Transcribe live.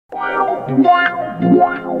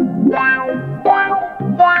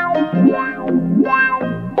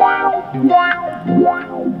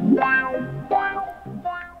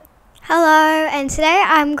Hello, and today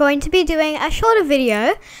I'm going to be doing a shorter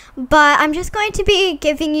video, but I'm just going to be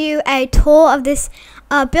giving you a tour of this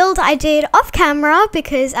build I did off camera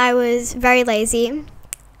because I was very lazy.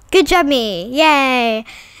 Good job me, yay!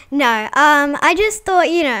 No, I just thought,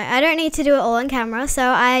 I don't need to do it all on camera, so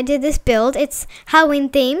I did this build. It's Halloween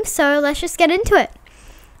themed, so let's just get into it.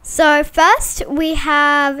 So first we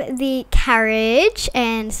have the carriage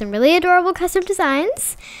and some really adorable custom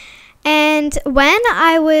designs. And when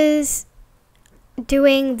I was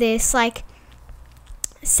doing this,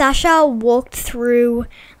 Sasha walked through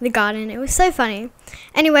the garden. It was so funny.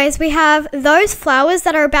 Anyways, we have those flowers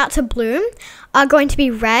that are about to bloom are going to be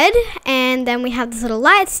red, and then we have this little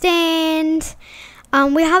light stand.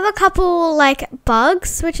 We have a couple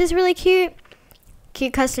bugs, which is really cute.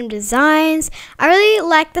 Cute custom designs. I really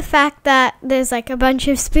like the fact that there's a bunch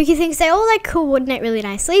of spooky things. They all coordinate really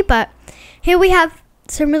nicely, but here we have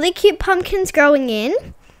some really cute pumpkins growing in.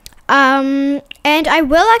 And I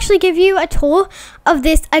will actually give you a tour of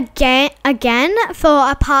this again for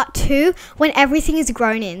a part 2 when everything is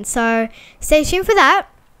grown in. So stay tuned for that.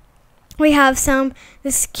 We have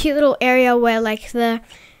this cute little area where the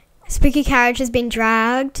spooky carriage has been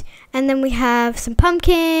dragged. And then we have some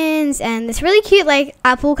pumpkins and this really cute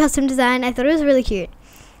apple custom design. I thought it was really cute.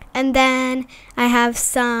 And then I have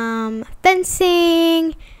some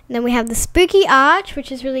fencing. And then we have the spooky arch,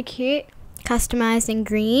 which is really cute, customized in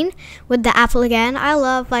green with the apple again. I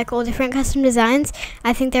love all different custom designs.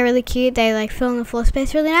 I think they're really cute. They fill in the floor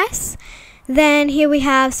space really nice. Then here we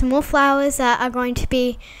have some more flowers that are going to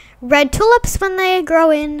be red tulips when they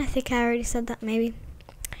grow in. I think I already said that maybe.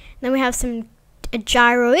 Then we have a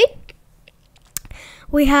gyroid.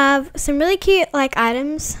 We have some really cute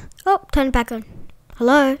items. Oh, turn it back on.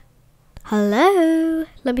 Hello? Hello?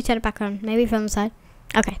 Let me turn it back on. Maybe from the side.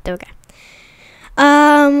 Okay, there we go.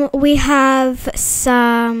 We have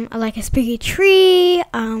some, a spooky tree.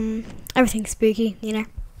 Everything's spooky,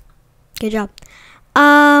 Good job.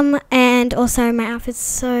 And also my outfit's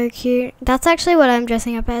so cute. That's actually what I'm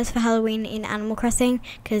dressing up as for Halloween in Animal Crossing,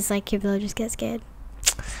 because your villagers get scared.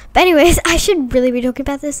 But anyways, I should really be talking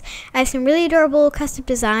about this. I have some really adorable custom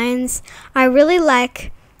designs. I really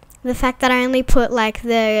like the fact that I only put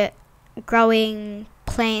the growing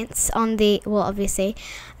plants on the, obviously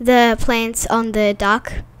the plants on the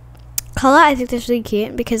dark color. I think that's really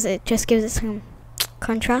cute because it just gives it some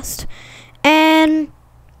contrast. And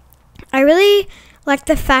I really like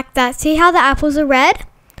the fact that, see how the apples are red?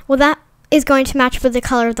 Well, that is going to match with the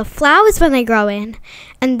color of the flowers when they grow in,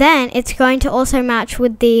 and then it's going to also match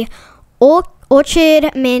with the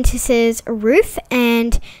orchid mantis's roof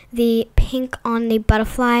and the pink on the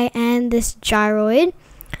butterfly and this gyroid.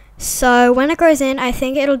 So when it grows in, I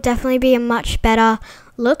think it'll definitely be a much better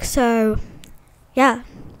look. So yeah,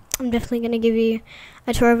 I'm definitely going to give you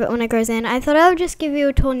a tour of it when it grows in. I thought I would just give you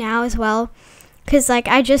a tour now as well, because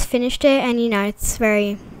I just finished it, and it's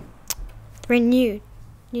very new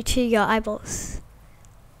to your eyeballs.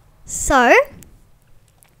 So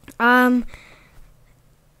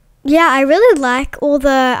yeah, I really like all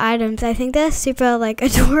the items. I think they're super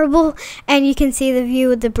adorable, and you can see the view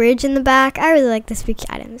with the bridge in the back. I really like the spooky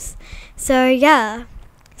items. So yeah,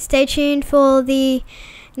 stay tuned for the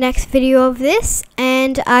next video of this,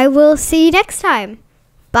 and I will see you next time.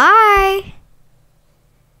 Bye!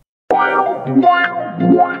 Wow.